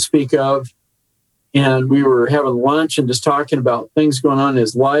to speak of. And we were having lunch and just talking about things going on in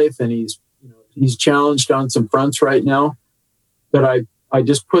his life. And he's challenged on some fronts right now. But I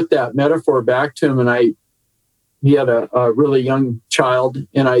just put that metaphor back to him, and he had a really young child,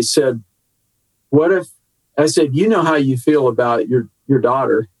 and I said, you know how you feel about your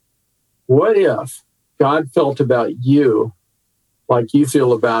daughter. What if God felt about you like you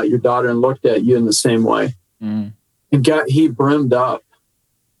feel about your daughter and looked at you in the same way? And he brimmed up.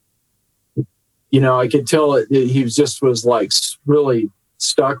 I could tell he just was like really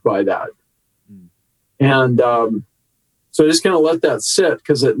stuck by that. And so I just kind of let that sit,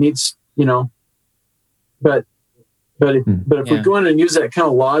 because it needs, but if we're going to use that kind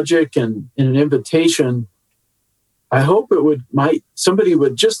of logic and an invitation, I hope somebody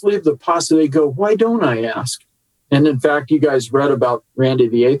would just leave the possibility, go, why don't I ask? And in fact, you guys read about Randy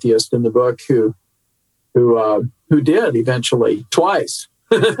the atheist in the book who did eventually twice.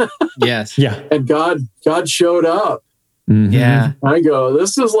 Yes. Yeah. And God showed up. Yeah. I go,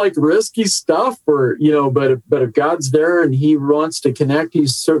 this is like risky stuff but if God's there and he wants to connect,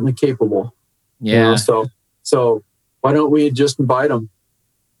 he's certainly capable. Yeah. So why don't we just invite him?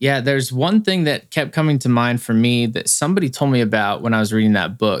 Yeah. There's one thing that kept coming to mind for me that somebody told me about when I was reading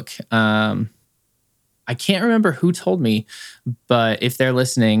that book. I can't remember who told me, but if they're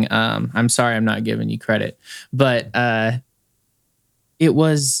listening, I'm sorry, I'm not giving you credit, but it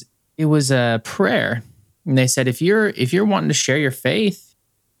was a prayer. And they said, if you're wanting to share your faith,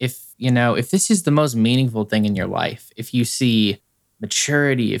 if this is the most meaningful thing in your life, if you see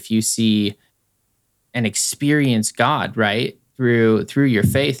maturity, if you see and experience God, right, through your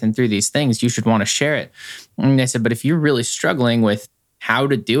faith and through these things, you should want to share it. And they said, but if you're really struggling with how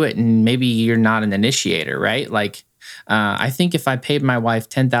to do it, and maybe you're not an initiator, right? Like, I think if I paid my wife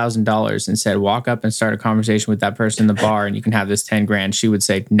 $10,000 and said, walk up and start a conversation with that person in the bar and you can have this 10 grand, she would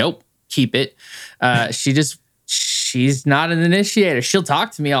say, nope. Keep it. She's not an initiator. She'll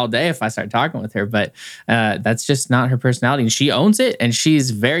talk to me all day if I start talking with her, but that's just not her personality. And she owns it, and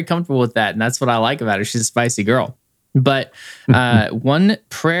she's very comfortable with that. And that's what I like about her. She's a spicy girl. But one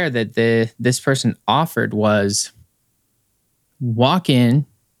prayer that this person offered was walk in,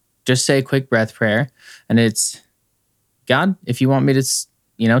 just say a quick breath prayer, and it's, God, if you want me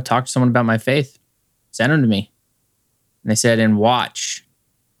to, talk to someone about my faith, send them to me. And they said, and watch.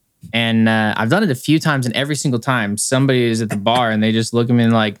 And I've done it a few times, and every single time somebody is at the bar and they just look at me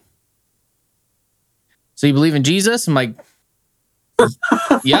and like, so you believe in Jesus? I'm like,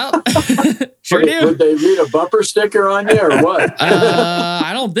 Yep. Sure do. Would they read a bumper sticker on you or what?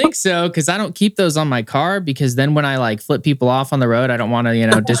 I don't think so, because I don't keep those on my car, because then when I like flip people off on the road, I don't want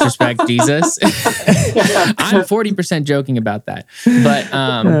to, disrespect Jesus. I'm 40% joking about that. But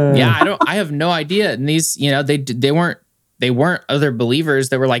I have no idea. And these, they weren't other believers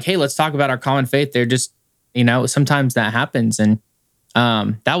that were like, hey, let's talk about our common faith. They're just, sometimes that happens. And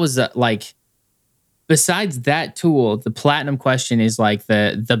that was besides that tool, the platinum question is like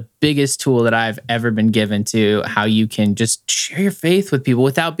the biggest tool that I've ever been given to how you can just share your faith with people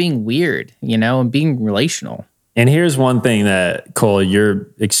without being weird, and being relational. And here's one thing that, Cole, you're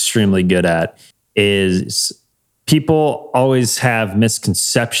extremely good at is people always have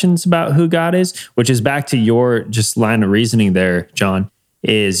misconceptions about who God is, which is back to your just line of reasoning there, Jon.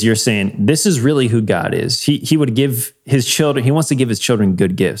 Is you're saying this is really who God is. He would give his children, he wants to give his children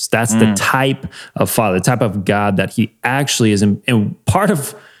good gifts. That's the type of father, the type of God that he actually is. And part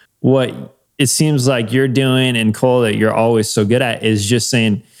of what it seems like you're doing, and Cole, that you're always so good at, is just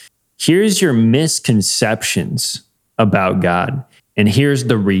saying, here's your misconceptions about God, and here's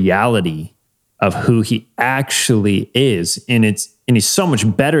the reality of who he actually is. And he's so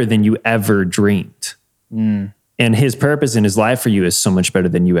much better than you ever dreamed. And his purpose in his life for you is so much better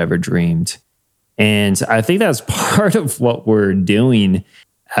than you ever dreamed. And I think that's part of what we're doing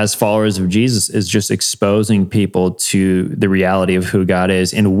as followers of Jesus, is just exposing people to the reality of who God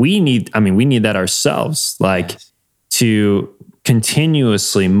is. And we need that ourselves, to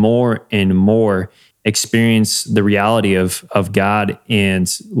continuously more and more experience the reality of God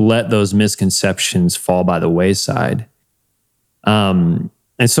and let those misconceptions fall by the wayside. And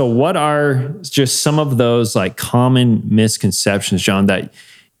so what are just some of those common misconceptions, Jon, that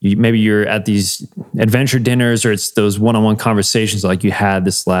maybe you're at these adventure dinners, or it's those one-on-one conversations like you had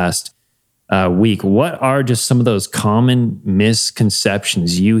this last week? What are just some of those common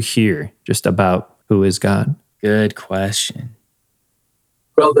misconceptions you hear just about who is God? Good question.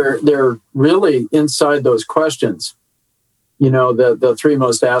 Well, they're really inside those questions. The three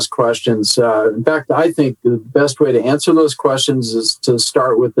most asked questions. In fact, I think the best way to answer those questions is to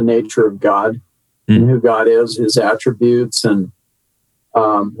start with the nature of God and who God is, his attributes, and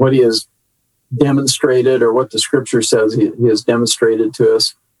what he has demonstrated, or what the scripture says he has demonstrated to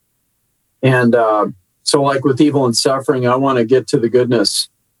us. And so like with evil and suffering, I want to get to the goodness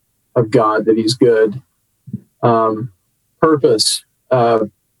of God, that he's good. Purpose.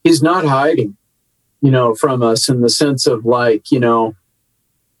 He's not hiding, from us, in the sense of people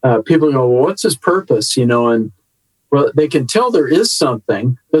go, well, what's his purpose? And well, they can tell there is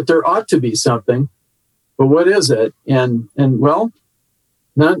something, that there ought to be something, but what is it? And well,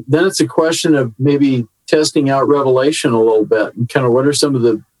 then it's a question of maybe testing out Revelation a little bit, and kind of what are some of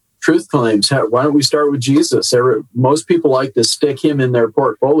the truth claims? Why don't we start with Jesus? Most people like to stick him in their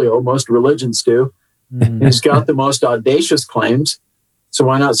portfolio. Most religions do. And he's got the most audacious claims. So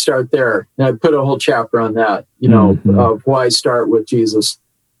why not start there? And I put a whole chapter on that, of why start with Jesus.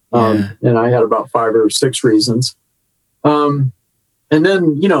 And I had about 5 or 6 reasons. And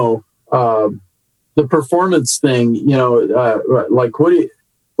then, the performance thing, like, what do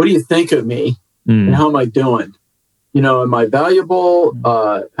you think of me, and how am I doing? Am I valuable?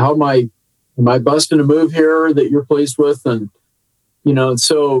 How am I busting a move here that you're pleased with? And, and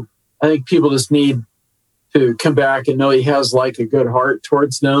so I think people just need to come back and know he has a good heart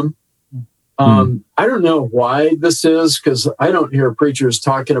towards them. I don't know why this is, because I don't hear preachers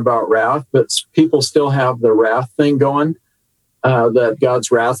talking about wrath, but people still have the wrath thing going, that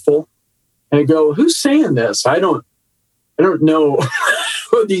God's wrathful. And I go, who's saying this? I don't know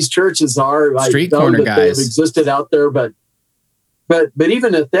who these churches are. Street corner guys. They've existed out there, but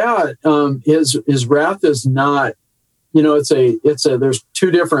even at that, his wrath is not, there's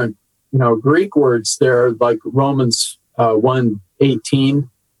 2 different Greek words there, like Romans 1:18.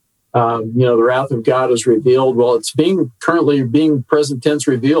 The wrath of God is revealed. Well, it's currently being present tense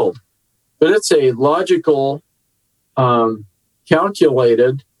revealed, but it's a logical,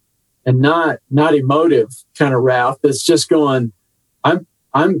 calculated, and not emotive kind of wrath. It's just going,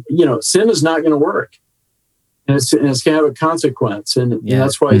 sin is not going to work, and it's going to have a consequence, and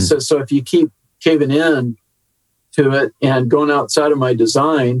that's why he says, so if you keep caving in to it and going outside of my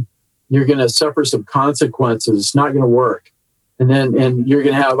design, you're going to suffer some consequences. It's not going to work. And you're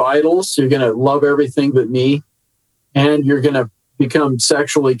going to have idols. You're going to love everything but me. And you're going to become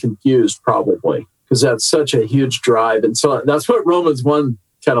sexually confused, probably, because that's such a huge drive. And so that's what Romans 1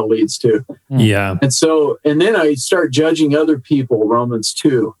 kind of leads to. Yeah. And then I start judging other people, Romans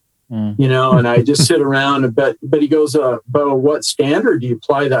 2, and I just sit around. But he goes, but what standard do you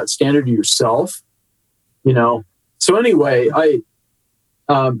apply that standard to yourself? So anyway,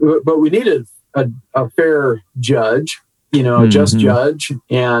 but we needed a fair judge, a just judge,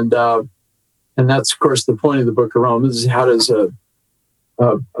 and that's of course the point of the Book of Romans: is how does a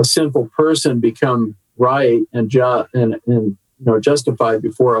sinful person become right and justified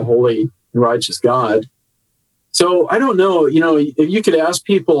before a holy and righteous God? So I don't know, if you could ask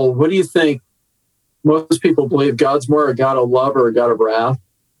people, what do you think? Most people believe God's more a God of love or a God of wrath.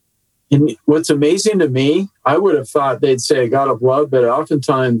 And what's amazing to me, I would have thought they'd say a God of love, but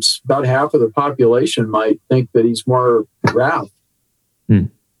oftentimes about half of the population might think that he's more wrath.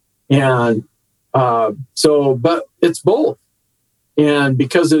 And but it's both. And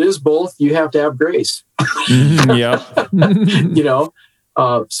because it is both, you have to have grace. So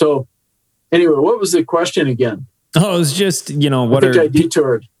anyway, what was the question again? Oh, it was just, I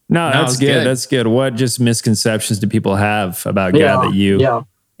detoured. No, that's good. That's good. What just misconceptions do people have about God that you... Yeah.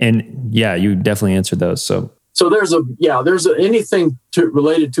 And you definitely answered those. So there's anything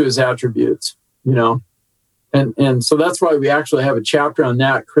related to his attributes, and so that's why we actually have a chapter on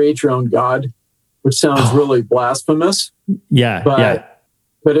that. Create your own God, which sounds really blasphemous. But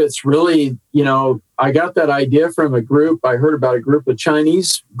it's really, I got that idea from a group. I heard about a group of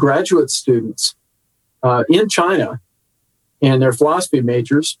Chinese graduate students in China, and they're philosophy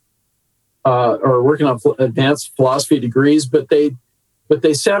majors, or working on advanced philosophy degrees, but they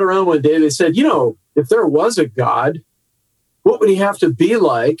sat around one day, they said, if there was a God, what would he have to be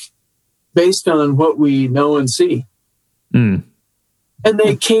like based on what we know and see? And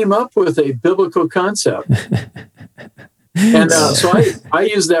they came up with a biblical concept. And so I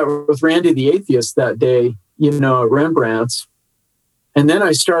used that with Randy the Atheist that day, at Rembrandt's. And then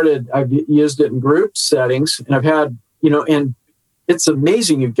I've used it in group settings, and I've had, and it's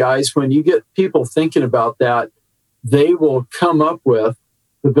amazing, you guys, when you get people thinking about that, they will come up with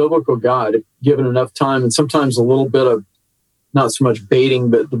the biblical God if given enough time, and sometimes a little bit of, not so much baiting,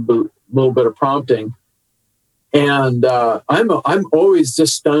 but a little bit of prompting. And I'm always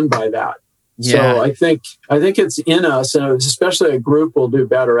just stunned by that. Yeah. So I think it's in us, and especially a group will do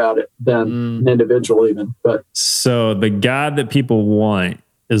better at it than an individual even. But so the God that people want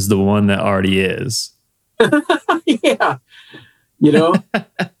is the one that already is. Yeah.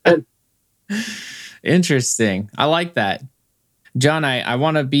 Interesting. I like that. John, I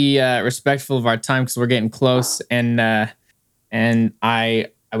want to be respectful of our time because we're getting close, and I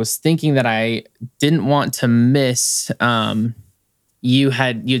was thinking that I didn't want to miss.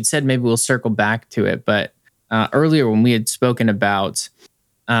 You'd said maybe we'll circle back to it, but earlier when we had spoken about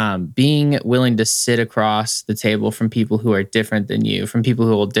being willing to sit across the table from people who are different than you, from people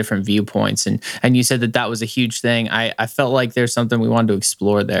who hold different viewpoints, and you said that was a huge thing. I felt like there's something we wanted to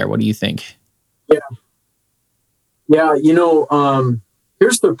explore there. What do you think? Yeah,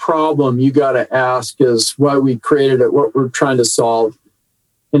 here's the problem you got to ask is why we created it, what we're trying to solve.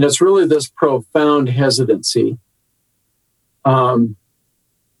 And it's really this profound hesitancy, a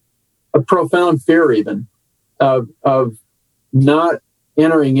profound fear even of not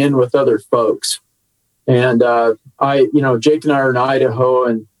entering in with other folks. And Jake and I are in Idaho,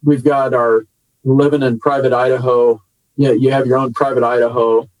 and we've got living in private Idaho. You have your own private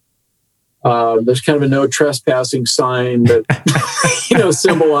Idaho. There's kind of a no trespassing sign that,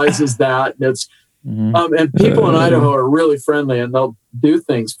 symbolizes that. And and people in Idaho are really friendly, and they'll do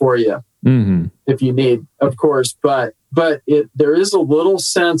things for you if you need, of course. But there is a little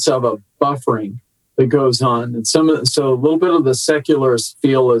sense of a buffering that goes on, and so a little bit of the secularist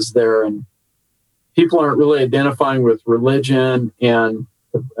feel is there, and people aren't really identifying with religion and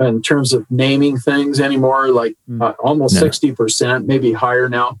in terms of naming things anymore. Like almost 60%, maybe higher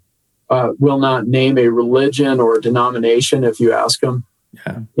now. Will not name a religion or a denomination if you ask them.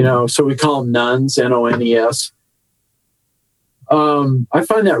 Yeah. So we call them nuns, N-O-N-E-S. I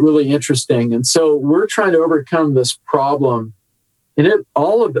find that really interesting. And so we're trying to overcome this problem. And a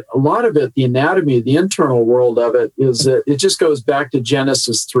lot of it, the anatomy, the internal world of it, is that it just goes back to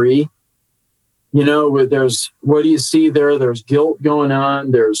Genesis 3. Where what do you see there? There's guilt going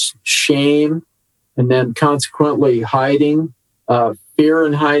on, there's shame, and then consequently hiding, fear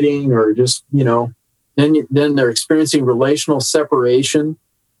and hiding, or just, then they're experiencing relational separation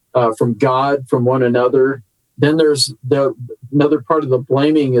from God, from one another. Then there's another part of the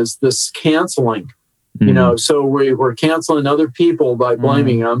blaming is this canceling, so we're canceling other people by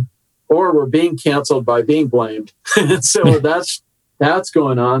blaming them, or we're being canceled by being blamed. So that's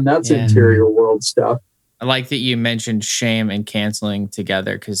going on. That's interior world stuff. I like that you mentioned shame and canceling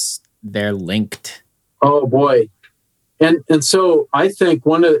together because they're linked. Oh boy. And so I think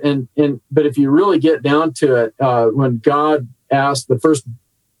but if you really get down to it, when God asked the first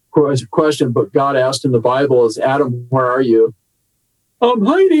question, but God asked in the Bible is, Adam, where are you? I'm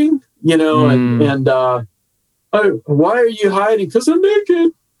hiding, why are you hiding? Because I'm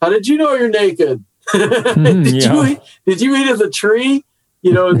naked. How did you know you're naked? Did you eat of the tree?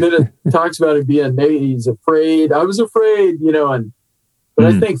 And then it talks about him being naked. He's afraid. I was afraid, but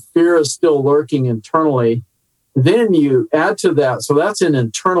I think fear is still lurking internally. Then you add to that. So that's an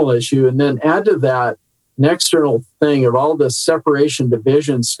internal issue. And then add to that an external thing of all the separation,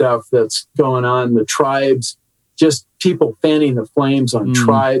 division stuff that's going on, the tribes, just people fanning the flames on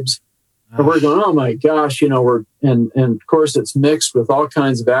tribes. And we're going, oh my gosh, and of course it's mixed with all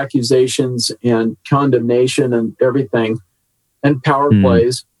kinds of accusations and condemnation and everything and power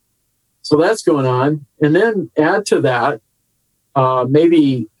plays. So that's going on. And then add to that, so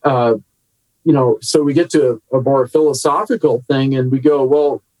we get to a more philosophical thing and we go,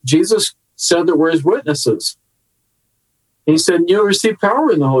 well, Jesus said that we're his witnesses. And he said, you'll receive power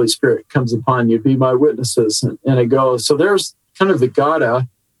when the Holy Spirit comes upon you, be my witnesses. And it goes, so there's kind of the gotta.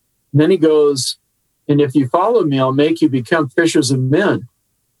 And then he goes, and if you follow me, I'll make you become fishers of men.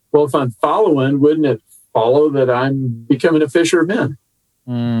 Well, if I'm following, wouldn't it follow that I'm becoming a fisher of men?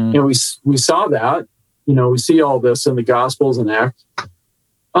 And we saw that, we see all this in the Gospels and Acts.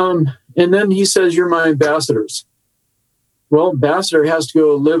 And then he says, you're my ambassadors. Well, ambassador has to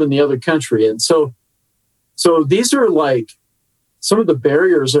go live in the other country. And so these are like some of the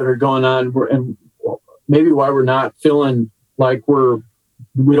barriers that are going on, and maybe why we're not feeling like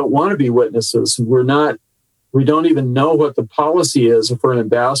we don't want to be witnesses. We don't even know what the policy is. If we're an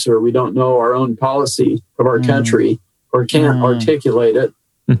ambassador, we don't know our own policy of our country or can't articulate it.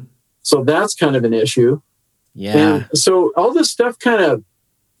 So that's kind of an issue. Yeah. And so all this stuff kind of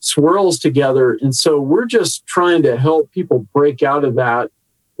swirls together. And so we're just trying to help people break out of that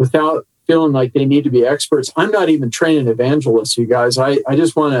without feeling like they need to be experts. I'm not even training evangelists, you guys. I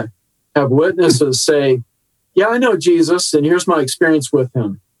just want to have witnesses say, yeah, I know Jesus, and here's my experience with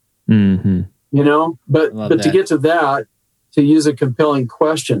him. But to get to that, to use a compelling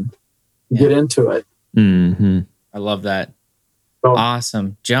question, get into it. I love that. So,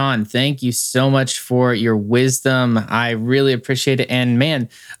 awesome. Jon, thank you so much for your wisdom. I really appreciate it. And man,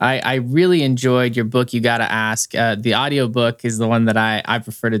 I really enjoyed your book, You Gotta Ask. The audiobook is the one that I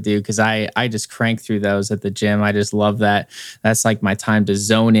prefer to do because I just crank through those at the gym. I just love that. That's like my time to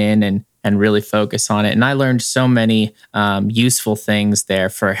zone in and really focus on it. And I learned so many useful things there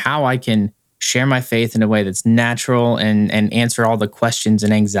for how I can share my faith in a way that's natural and answer all the questions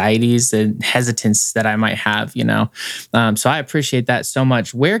and anxieties and hesitance that I might have, So I appreciate that so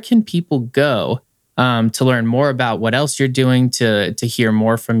much. Where can people go to learn more about what else you're doing, to hear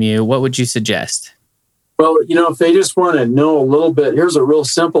more from you? What would you suggest? Well, if they just want to know a little bit, here's a real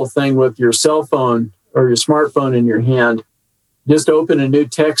simple thing with your cell phone or your smartphone in your hand. Just open a new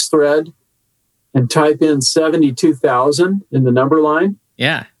text thread and type in 72,000 in the number line.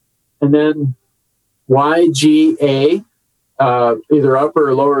 Yeah. And then YGA, either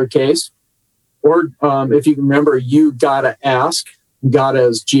upper or lowercase, or if you can remember, you gotta ask. Gotta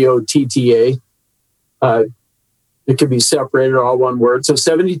is GOTTA. It could be separated, all one word. So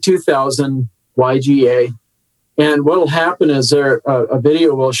 72,000 YGA. And what will happen is a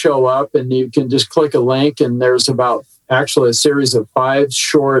video will show up, and you can just click a link, and there's actually a series of 5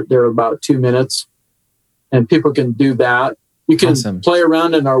 short. They're about 2 minutes, and people can do that. You can play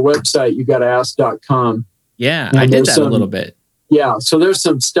around in our website, yougotaask.com. Yeah, I did that a little bit. Yeah, so there's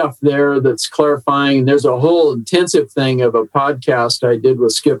some stuff there that's clarifying. There's a whole intensive thing of a podcast I did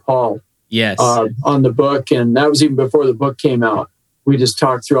with Skip Hall. Yes. On the book, and that was even before the book came out. We just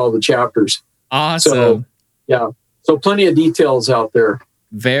talked through all the chapters. Awesome. So, yeah, so plenty of details out there.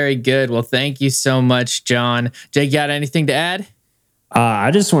 Very good. Well, thank you so much, Jon. Jake, you got anything to add?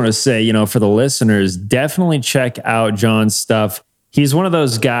 I just want to say, for the listeners, definitely check out Jon's stuff. He's one of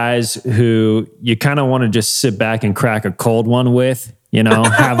those guys who you kind of want to just sit back and crack a cold one with,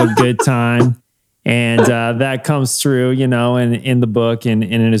 have a good time. And that comes through, in the book and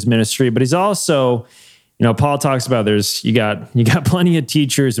in his ministry. But he's also, Paul talks about you got plenty of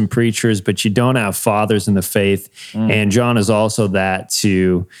teachers and preachers, but you don't have fathers in the faith. And Jon is also that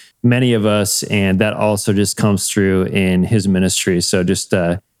to many of us, and that also just comes through in his ministry. So just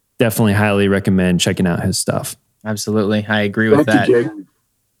definitely highly recommend checking out his stuff. Absolutely. I agree with that. Thank you, Jake.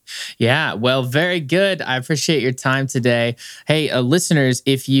 Yeah, well, very good. I appreciate your time today. Hey, listeners,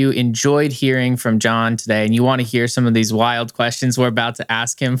 if you enjoyed hearing from Jon today and you want to hear some of these wild questions we're about to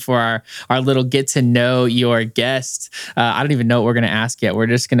ask him for our little get to know your guest, I don't even know what we're going to ask yet. We're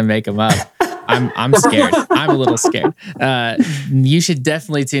just going to make them up. I'm scared. I'm a little scared. You should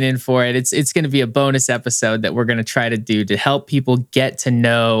definitely tune in for it. It's going to be a bonus episode that we're going to try to do to help people get to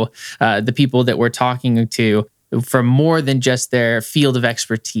know the people that we're talking to for more than just their field of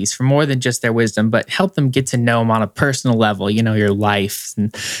expertise, for more than just their wisdom, but help them get to know them on a personal level, your life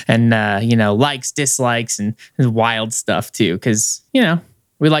and likes, dislikes, and wild stuff too. Because,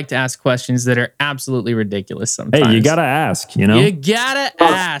 we like to ask questions that are absolutely ridiculous sometimes. Hey, you got to ask, You gotta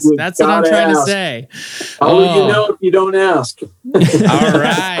ask. That's what I'm trying to say. How will you know if you don't ask? All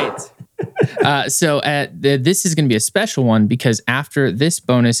right. This is going to be a special one because after this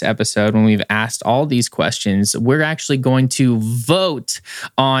bonus episode, when we've asked all these questions, we're actually going to vote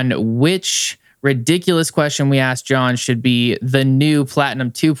on which ridiculous question we asked Jon should be the new Platinum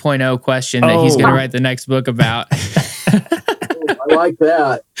 2.0 question that he's going to write the next book about. I like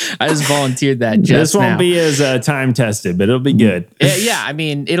that. I just volunteered that just This won't now. be as time tested, but it'll be good. Yeah, I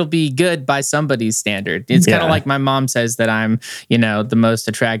mean, it'll be good by somebody's standard. It's kind of like my mom says that I'm, the most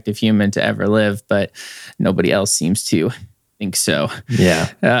attractive human to ever live, but nobody else seems to think so. Yeah.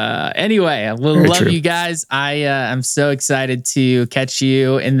 Anyway, we'll Very love true. you guys. I'm so excited to catch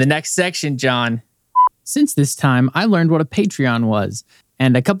you in the next section, Jon. Since this time, I learned what a Patreon was,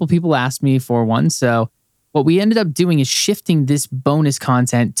 and a couple people asked me for one, so what we ended up doing is shifting this bonus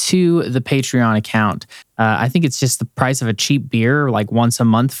content to the Patreon account. I think it's just the price of a cheap beer, like once a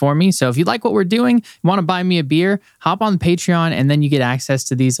month for me. So if you like what we're doing, want to buy me a beer, hop on Patreon, and then you get access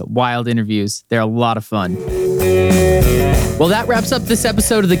to these wild interviews. They're a lot of fun. Well, that wraps up this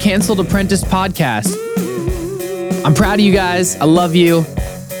episode of the Canceled Apprentice podcast. I'm proud of you guys. I love you.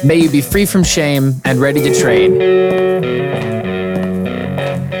 May you be free from shame and ready to trade.